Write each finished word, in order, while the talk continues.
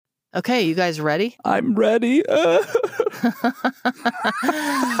Okay, you guys ready? I'm ready. All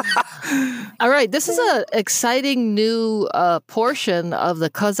right, this is an exciting new portion of the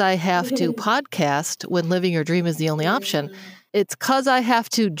 'Cause I Have to podcast when living your dream is the only option. It's 'Cause I Have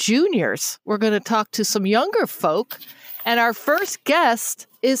to Juniors. We're going to talk to some younger folk. And our first guest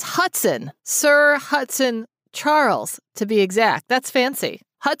is Hudson, Sir Hudson Charles, to be exact. That's fancy.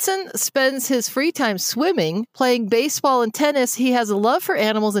 Hudson spends his free time swimming, playing baseball and tennis. He has a love for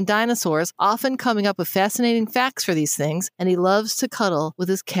animals and dinosaurs, often coming up with fascinating facts for these things, and he loves to cuddle with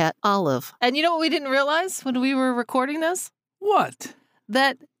his cat, Olive. And you know what we didn't realize when we were recording this? What?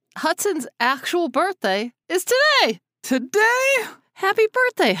 That Hudson's actual birthday is today. Today? Happy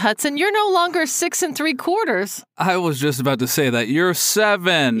birthday, Hudson. You're no longer 6 3/4. I was just about to say that. You're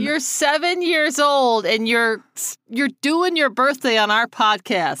 7. You're 7 years old, and you're doing your birthday on our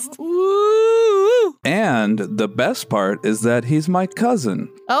podcast. Woo! And the best part is that he's my cousin.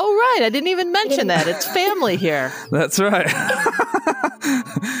 Oh, right. I didn't even mention that. It's family here. That's right.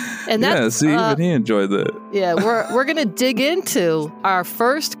 And that's, even he enjoyed that. Yeah, we're going to dig into our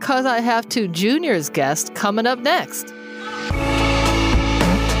first 'Cause I Have to Juniors guest coming up next.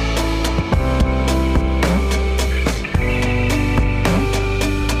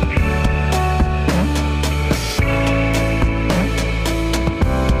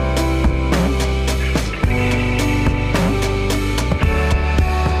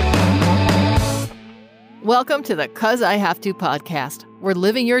 Welcome to the 'Cause I Have to podcast, where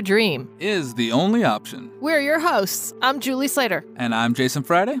living your dream is the only option. We're your hosts. I'm Julie Slater. And I'm Jason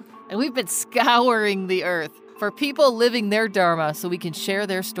Friday. And we've been scouring the earth for people living their dharma so we can share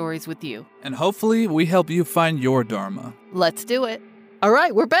their stories with you. And hopefully we help you find your dharma. Let's do it. All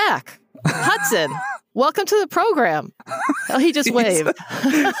right, we're back. Hudson, welcome to the program. Oh, he just waved.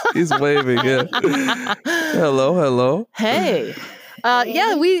 He's waving, yeah. Hello. Hey.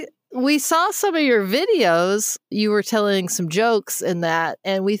 We saw some of your videos. You were telling some jokes in that,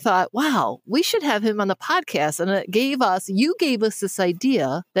 and we thought, wow, we should have him on the podcast. And you gave us this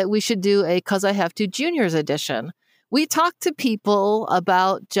idea that we should do a 'Cause I Have to Juniors edition. We talked to people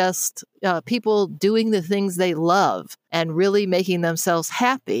about just people doing the things they love and really making themselves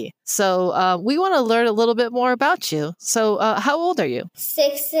happy. So we want to learn a little bit more about you. So how old are you?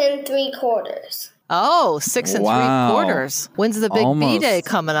 6 3/4. Oh, 6 3/4. When's the big B-Day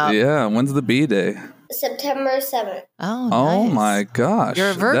coming up? Yeah, when's the B-Day? September 7th. Oh, nice. Oh my gosh.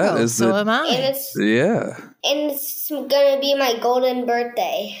 You're a Virgo, so am I. And it's going to be my golden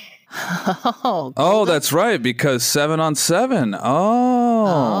birthday. Oh, that's right, because 7 on 7.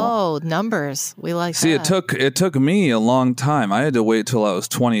 Oh, numbers. We like See, that. it took me a long time. I had to wait till I was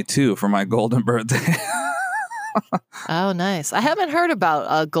 22 for my golden birthday. Oh, nice. I haven't heard about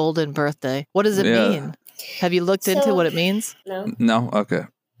a golden birthday. What does it mean? Have you looked into what it means? No. Okay.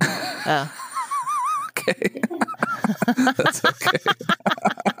 Okay. That's okay.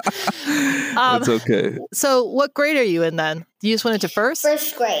 That's okay. So what grade are you in then? You just went into first?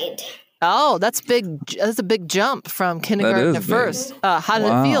 First grade. Oh, that's big. That's a big jump from kindergarten to first. How did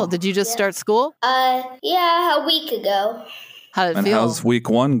it feel? Did you just start school? Yeah, a week ago. How did it And feel? how's week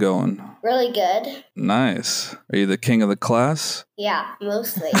 1 going? Really good. Nice. Are you the king of the class? Yeah,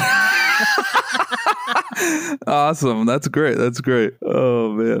 mostly. Awesome. That's great.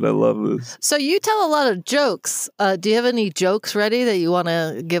 Oh, man, I love this. So you tell a lot of jokes. Do you have any jokes ready that you want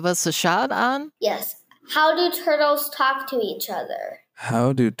to give us a shot on? Yes. How do turtles talk to each other?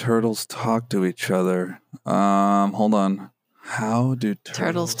 How do turtles talk to each other? Hold on. How do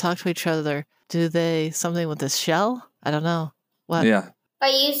Turtles talk to each other? Do they something with a shell? I don't know. What? Yeah. By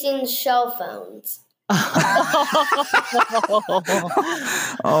using shell phones.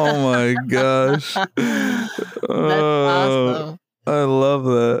 Oh my gosh. That's awesome. I love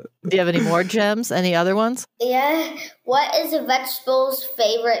that. Do you have any more gems? Any other ones? Yeah. What is a vegetable's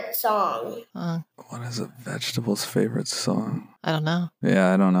favorite song? What is a vegetable's favorite song? I don't know.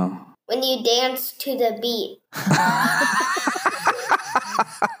 Yeah, I don't know. When you dance to the beat.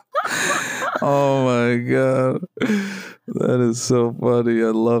 Oh my God. That is so funny.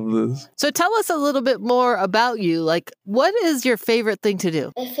 I love this. So tell us a little bit more about you. Like, what is your favorite thing to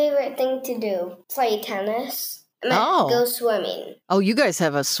do? My favorite thing to do, play tennis. Go swimming. Oh, you guys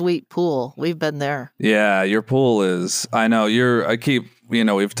have a sweet pool. We've been there. Yeah, your pool is, I know,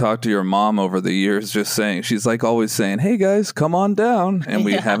 we've talked to your mom over the years just saying, she's like always saying, hey guys, come on down. And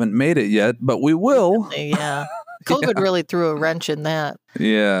we haven't made it yet, but we will. Yeah. COVID really threw a wrench in that.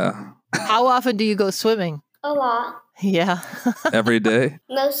 Yeah. How often do you go swimming? A lot. Yeah. Every day?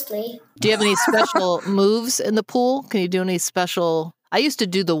 Mostly. Do you have any special moves in the pool? Can you do any special I used to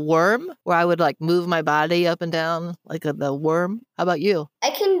do the worm where I would like move my body up and down like the worm. How about you?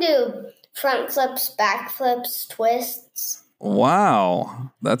 I can do front flips, back flips, twists.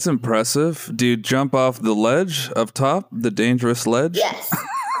 Wow, that's impressive. Do you jump off the ledge up top, the dangerous ledge? Yes.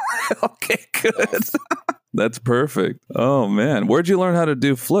 Okay, good. That's perfect. Oh, man. Where'd you learn how to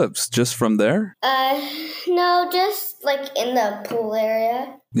do flips? Just from there? No, just like in the pool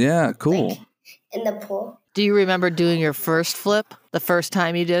area. Yeah, cool. Like, in the pool. Do you remember doing your first flip? The first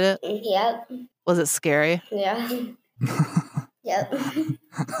time you did it? Yep. Was it scary? Yeah. Yep.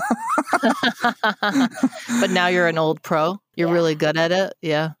 But now you're an old pro. You're really good at it.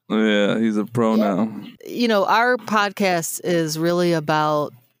 Yeah. Yeah, he's a pro now. You know, our podcast is really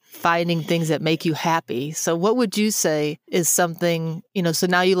about finding things that make you happy. So what would you say is something, you know, so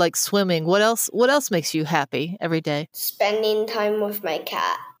now you like swimming. What else makes you happy every day? Spending time with my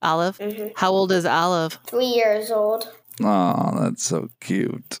cat. Olive? Mm-hmm. How old is Olive? 3 years old. Oh, that's so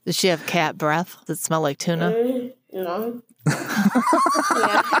cute. Does she have cat breath? Does it smell like tuna? No.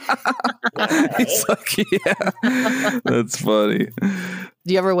 Yeah. It's like, yeah. That's funny.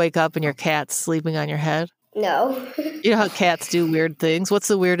 Do you ever wake up and your cat's sleeping on your head? No. You know how cats do weird things? What's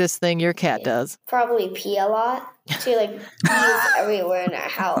the weirdest thing your cat does? Probably pee a lot. She like pees everywhere in our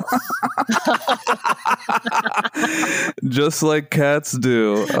house. Just like cats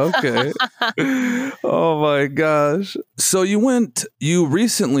do. Okay. Oh my gosh. So you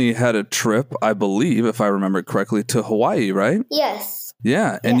recently had a trip, I believe, if I remember correctly, to Hawaii, right? Yes.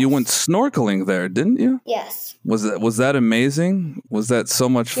 Yeah, and you went snorkeling there, didn't you? Yes. Was that amazing? Was that so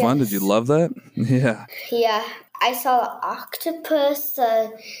much fun? Yes. Did you love that? Yeah. Yeah. I saw an octopus,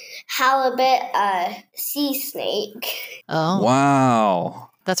 a halibut, a sea snake. Oh. Wow.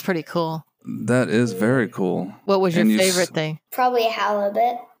 That's pretty cool. That is very cool. What was your favorite thing? Probably a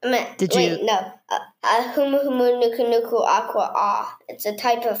halibut. No. Humu humu nuku nuku aqua ah. It's a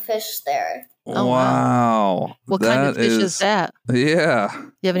type of fish there. Oh, wow. What kind of fish is that? Yeah.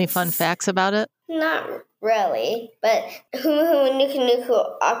 You have any fun facts about it? Not really, but humu humu nuku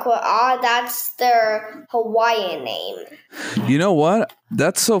nuku aqua ah, that's their Hawaiian name. You know what?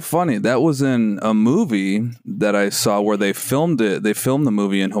 That's so funny. That was in a movie that I saw where they filmed it. They filmed the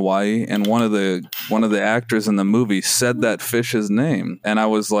movie in Hawaii, and one of the actors in the movie said that fish's name, and I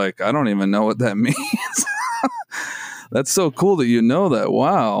was like, I don't even know what that means. That's so cool that you know that.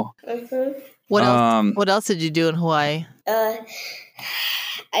 Wow. Mm-hmm. What else did you do in Hawaii? I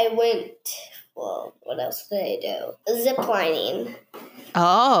went. Well, what else did I do? Zip lining.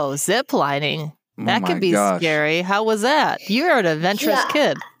 Oh, zip lining. That could be scary. How was that? You're an adventurous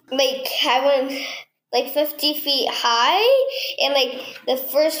kid. Like, I went like 50 feet high, and like the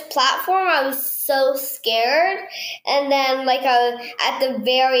first platform, I was so scared. And then, like, at the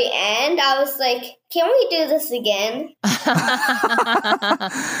very end, I was like, can we do this again?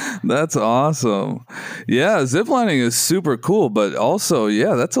 That's awesome. Yeah, ziplining is super cool, but also,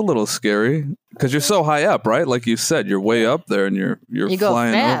 yeah, that's a little scary because you're so high up, right? Like you said, you're way up there and you're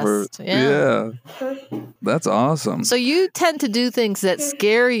flying over. Yeah. That's awesome. So you tend to do things that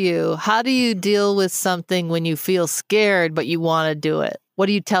scare you. How do you deal with something when you feel scared but you want to do it? What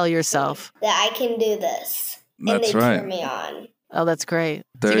do you tell yourself? That I can do this. That's and they right. turn me on. Oh, that's great.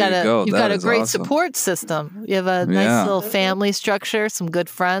 There you go. You've got a great support system. You have a nice little family structure, some good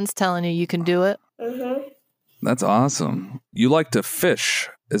friends telling you can do it. Mm-hmm. That's awesome. You like to fish,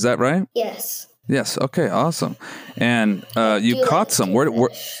 is that right? Yes. Yes. Okay. Awesome. And you caught some.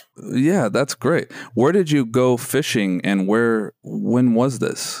 Yeah, that's great. Where did you go fishing, and when was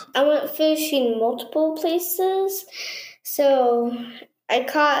this? I went fishing multiple places. So I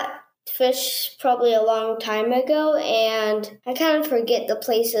caught fish probably a long time ago, and I kind of forget the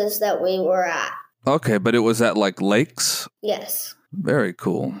places that we were at. Okay, but it was at like lakes? Yes. Very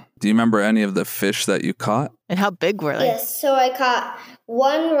cool. Do you remember any of the fish that you caught? And how big were they? Yes, so I caught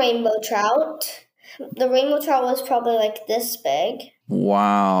one rainbow trout. The rainbow trout was probably like this big.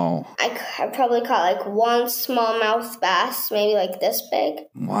 Wow. I probably caught like one smallmouth bass, maybe like this big.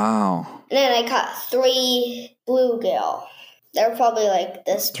 Wow. And then I caught 3 bluegill. They're probably like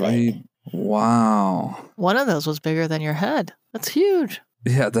this big. Wow. One of those was bigger than your head. That's huge.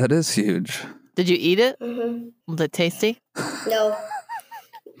 Yeah, that is huge. Did you eat it? Mm-hmm. Was it tasty? No.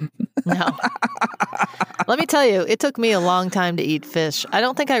 No. Let me tell you, it took me a long time to eat fish. I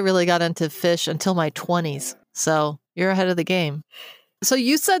don't think I really got into fish until my 20s. So you're ahead of the game. So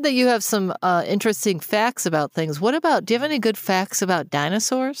you said that you have some interesting facts about things. Do you have any good facts about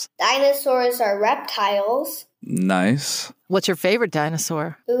dinosaurs? Dinosaurs are reptiles. Nice. What's your favorite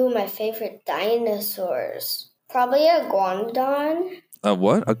dinosaur? Ooh, my favorite dinosaurs. Probably a iguanodon. A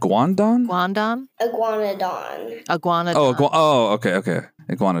what? A guandon? Guandon? Iguanodon. Iguanodon. Okay.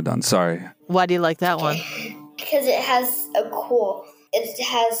 Iguanodon. Sorry. Why do you like that one? Because it has a cool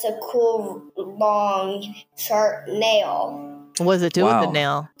long sharp nail. What does it do with the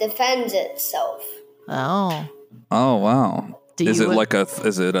nail? Defends itself. Oh. Oh wow. Is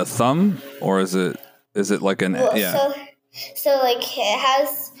it a thumb or is it like an So like it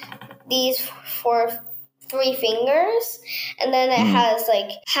has these three fingers, and then it has like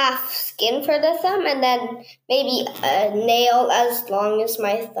half skin for the thumb, and then maybe a nail as long as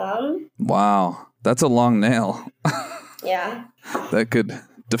my thumb. Wow, that's a long nail. Yeah. That could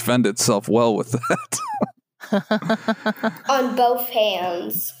defend itself well with that. On both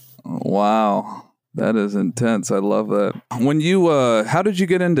hands. Wow. That is intense. I love that. When you, how did you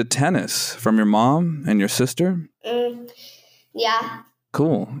get into tennis? From your mom and your sister? Yeah.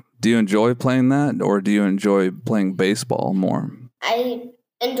 Cool. Do you enjoy playing that, or do you enjoy playing baseball more? I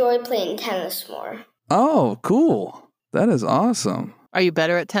enjoy playing tennis more. Oh, cool. That is awesome. Are you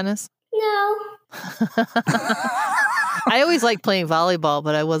better at tennis? No. I always liked playing volleyball,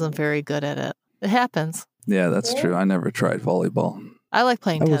 but I wasn't very good at it. It happens. Yeah, that's true. I never tried volleyball. I like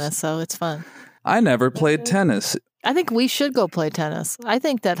playing tennis, so it's fun. I never played tennis. I think we should go play tennis. I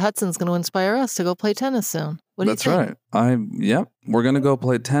think that Hudson's going to inspire us to go play tennis soon. What do you think? That's right. We're going to go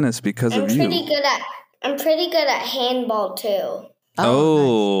play tennis because of you. I'm pretty good at handball too.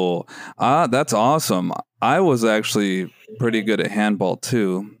 Oh, nice. That's awesome. I was actually pretty good at handball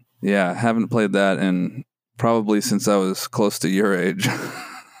too. Yeah, haven't played that in probably since I was close to your age.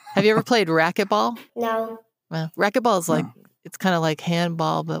 Have you ever played racquetball? No. Well, racquetball is like, it's kind of like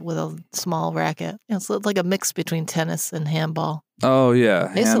handball, but with a small racket. It's like a mix between tennis and handball. Oh,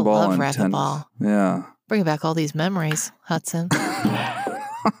 yeah. I used to love racquetball. Tennis. Yeah. Bringing back all these memories, Hudson.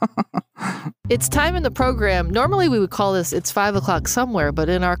 It's time in the program. Normally we would call this It's 5 o'clock somewhere, but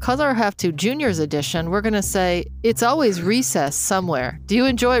in our Cuz I Have to Juniors edition, we're going to say it's always recess somewhere. Do you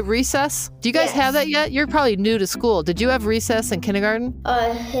enjoy recess? Do you guys have that yet? You're probably new to school. Did you have recess in kindergarten?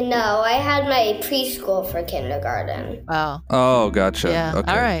 No, I had my preschool for kindergarten. Oh, gotcha. Yeah. Okay.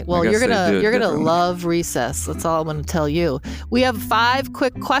 All right. Well, you're gonna love recess. That's all I'm going to tell you. We have 5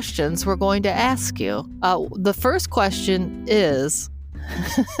 quick questions we're going to ask you. The first question is,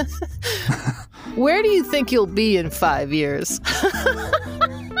 where do you think you'll be in 5 years?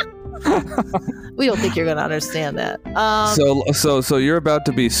 We don't think you're going to understand that. So you're about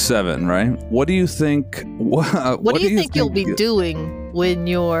to be 7, right? What do you think? What do you think you'll be doing when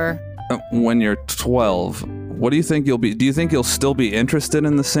you're 12? What do you think you'll be? Do you think you'll still be interested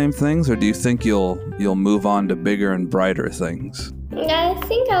in the same things, or do you think you'll move on to bigger and brighter things? I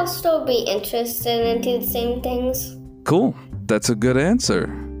think I'll still be interested into the same things. Cool. That's a good answer.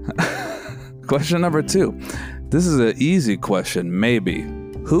 Question number 2. This is an easy question, maybe.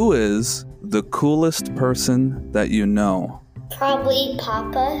 Who is the coolest person that you know? Probably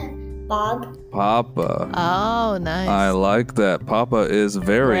Papa, Bob. Papa. Oh, nice. I like that. Papa is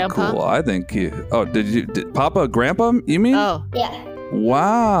very Grandpa? cool. I think he... Oh, did Papa, Grandpa, you mean? Oh. Yeah.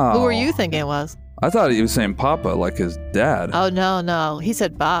 Wow. Who were you thinking it was? I thought he was saying Papa, like his dad. Oh, no. He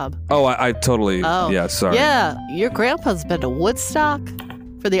said Bob. Oh, I totally... Oh. Yeah, sorry. Yeah, your grandpa's been to Woodstock.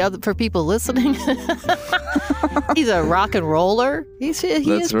 For people listening, he's a rock and roller. He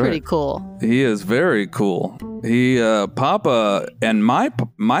is pretty cool. He is very cool. He Papa and my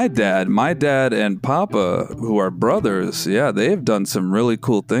dad and Papa, who are brothers, yeah, they have done some really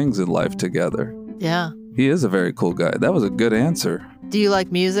cool things in life together. Yeah. He is a very cool guy. That was a good answer. Do you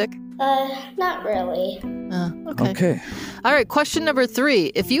like music? Not really. Okay. All right, question number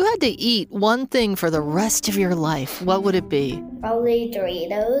 3. If you had to eat one thing for the rest of your life, what would it be? Probably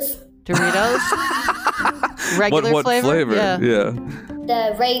Doritos. Doritos? Regular what flavor? Yeah.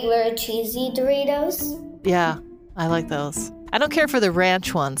 The regular cheesy Doritos. Yeah, I like those. I don't care for the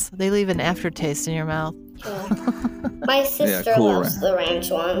ranch ones. They leave an aftertaste in your mouth. Yeah. My sister loves the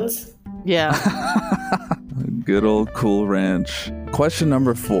ranch ones. Yeah. Good old Cool Ranch. Question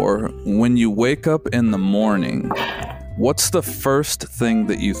number 4. When you wake up in the morning, what's the first thing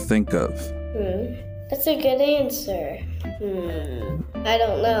that you think of? That's a good answer. I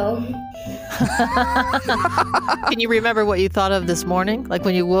don't know. Can you remember what you thought of this morning? Like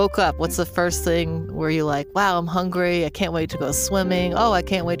when you woke up, what's the first thing where you're like, wow, I'm hungry. I can't wait to go swimming. Oh, I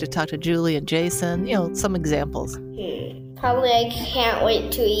can't wait to talk to Julie and Jason. You know, some examples. Probably I can't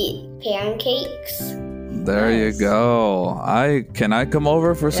wait to eat pancakes. There you go. Can I come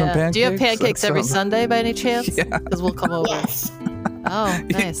over for some pancakes? Do you have pancakes every Sunday by any chance? Yeah. Because we'll come over. Yes. Oh,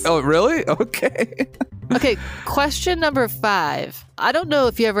 nice. Oh, really? Okay. Okay, question number 5. I don't know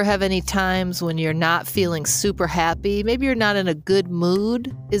if you ever have any times when you're not feeling super happy. Maybe you're not in a good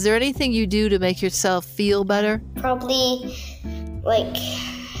mood. Is there anything you do to make yourself feel better? Probably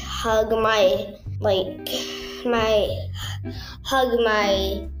hug my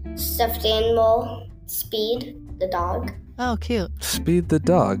stuffed animal, Speed, the dog. Oh, cute. Speed the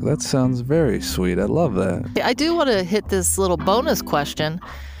dog. That sounds very sweet. I love that. I do want to hit this little bonus question.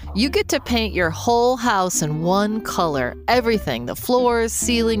 You get to paint your whole house in one color. Everything. The floors,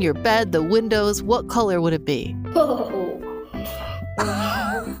 ceiling, your bed, the windows. What color would it be?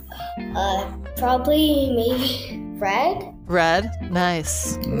 Probably maybe red. Red?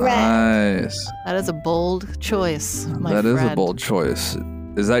 Nice. Nice. That is a bold choice, my That friend. is a bold choice.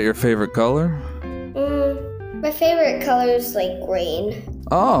 Is that your favorite color? My favorite color is green.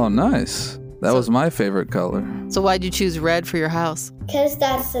 Oh, nice. That was my favorite color. So why'd you choose red for your house? Because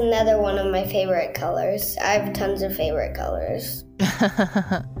that's another one of my favorite colors. I have tons of favorite colors.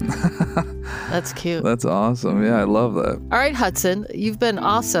 That's cute. That's awesome. Yeah, I love that. All right, Hudson, you've been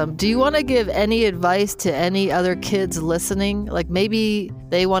awesome. Do you want to give any advice to any other kids listening? Like maybe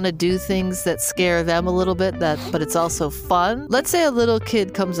they want to do things that scare them a little bit, but it's also fun. Let's say a little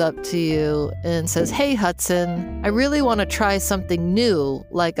kid comes up to you and says, "Hey, Hudson, I really want to try something new.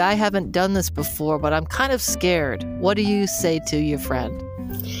 Like I haven't done this before, but I'm kind of scared." What do you say to your friend?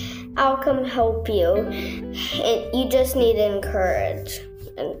 I'll come help you. And you just need to encourage.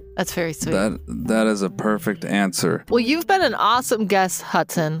 That's very sweet. That is a perfect answer. Well, you've been an awesome guest,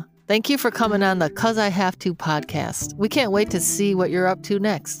 Hudson. Thank you for coming on the 'Cause I Have To podcast. We can't wait to see what you're up to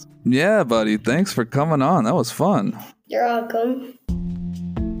next. Yeah, buddy. Thanks for coming on. That was fun. You're welcome.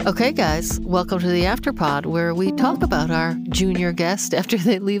 Okay, guys, welcome to the Afterpod, where we talk about our junior guest after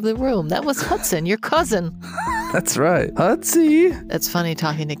they leave the room. That was Hudson, your cousin. That's right. Hudsy. It's funny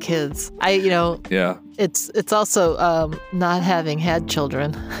talking to kids. Yeah. It's also not having had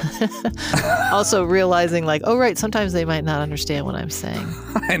children. Also realizing oh, right, sometimes they might not understand what I'm saying.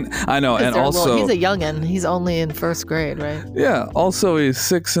 I know. And also, he's a youngin'. He's only in first grade, right? Yeah. Also, he's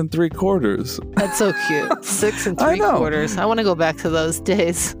 6 3/4. That's so cute. 6 3/4. I want to go back to those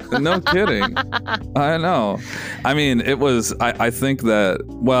days. No kidding. I know. I mean, it was, I think that,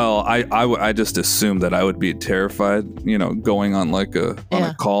 well, I just assumed that I would be terrified, going on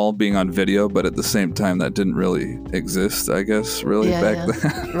a call, being on video, but at the same time, that didn't really exist, I guess, back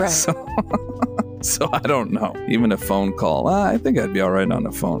then. Right. So I don't know. Even a phone call, I think I'd be all right on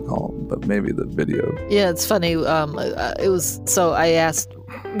a phone call, but maybe the video. Yeah, it's funny. I asked,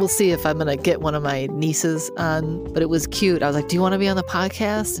 we'll see if I'm going to get one of my nieces on, but it was cute. I was like, "Do you want to be on the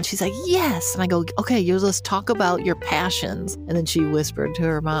podcast?" And she's like, "Yes." And I go, "Okay, you'll just talk about your passions." And then she whispered to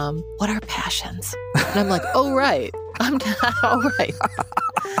her mom, "What are passions?" And I'm like, "Oh, right. I'm not all right."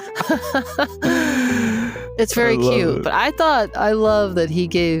 It's very cute. But I love that he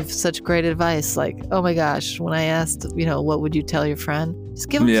gave such great advice. Oh my gosh, when I asked, what would you tell your friend? Just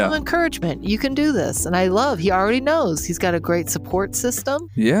give him some encouragement. You can do this. And he already knows he's got a great support system.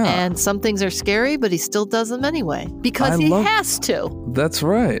 Yeah. And some things are scary, but he still does them anyway because he has to. That's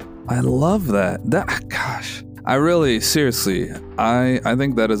right. I love that. Gosh. I really, seriously, I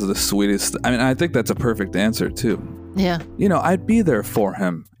think that is the sweetest. I mean, I think that's a perfect answer too. Yeah. I'd be there for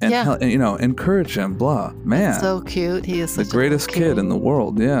him and, encourage him, blah. Man. That's so cute. He is such the greatest kid in the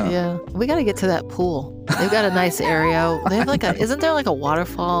world. Yeah. Yeah. We got to get to that pool. They've got a nice area. They have isn't there a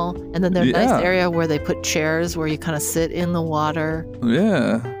waterfall? And then there's a nice area where they put chairs where you kind of sit in the water.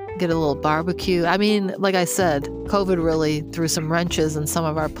 Yeah. Get a little barbecue. I mean, like I said, COVID really threw some wrenches in some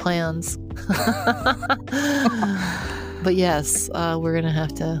of our plans. But yes, we're going to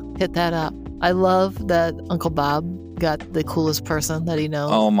have to hit that up. I love that Uncle Bob got the coolest person that he knows.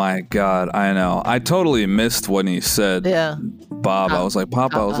 Oh my God, I know. I totally missed when he said Bob. I was like,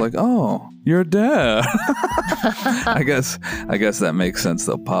 Papa. I was like, "Oh, your dad." I guess that makes sense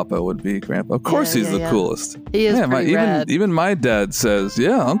though. Papa would be Grandpa. Of course, he's the coolest. He is pretty rad. Even my dad says,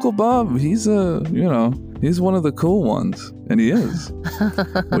 "Yeah, Uncle Bob. He's he's one of the cool ones," and he is,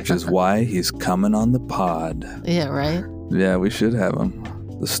 which is why he's coming on the pod. Yeah, right. Yeah, we should have him.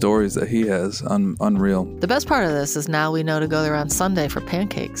 The stories that he has, unreal. The best part of this is now we know to go there on Sunday for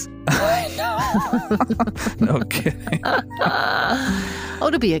pancakes. I know. No kidding.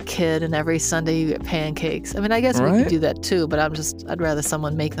 To be a kid and every Sunday you get pancakes. I mean, I guess we could do that too, but I'd rather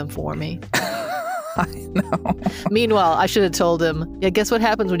someone make them for me. I know. Meanwhile, I should have told him, guess what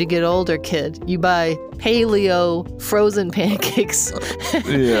happens when you get older, kid? You buy paleo frozen pancakes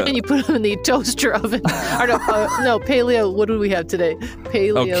and you put them in the toaster oven. Or no, paleo, what do we have today?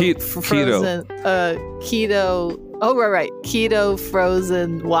 Paleo frozen, keto Oh, right. Keto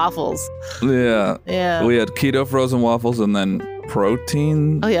frozen waffles. Yeah. Yeah. We had keto frozen waffles and then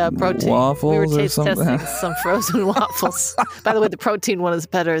protein. Oh, yeah, protein. Waffles We were or taste something. testing some frozen waffles. By the way, the protein one is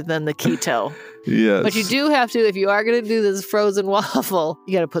better than the keto. Yes. But you do have to, if you are going to do this frozen waffle,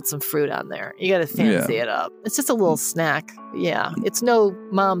 you got to put some fruit on there. You got to fancy it up. It's just a little snack. Yeah. It's no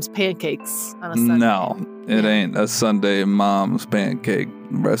mom's pancakes on a Sunday. No, it ain't a Sunday mom's pancake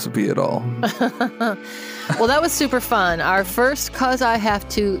recipe at all. Well, that was super fun. Our first Cuz I Have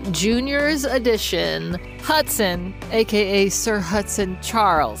to Juniors edition. Hudson, a.k.a. Sir Hudson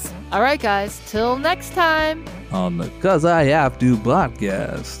Charles. All right, guys. Till next time. On the Cuz I Have to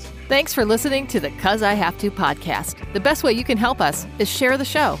podcast. Thanks for listening to the Cuz I Have to podcast. The best way you can help us is share the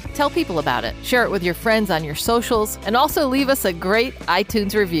show. Tell people about it. Share it with your friends on your socials, and also leave us a great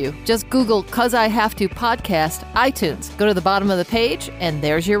iTunes review. Just Google Cuz I Have to podcast iTunes. Go to the bottom of the page, and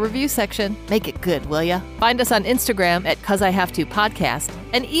there's your review section. Make it good, will ya? Find us on Instagram at Cuz I Have to podcast,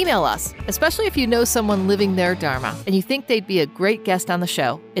 and email us, especially if you know someone living their Dharma and you think they'd be a great guest on the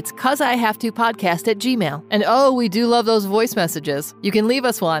show. It's CuzIHaveToPodcast@gmail. And oh, we do love those voice messages. You can leave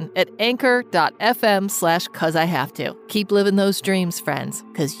us one at anchor.fm/CuzIHaveTo. Keep living those dreams, friends,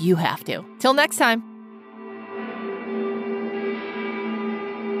 because you have to. Till next time.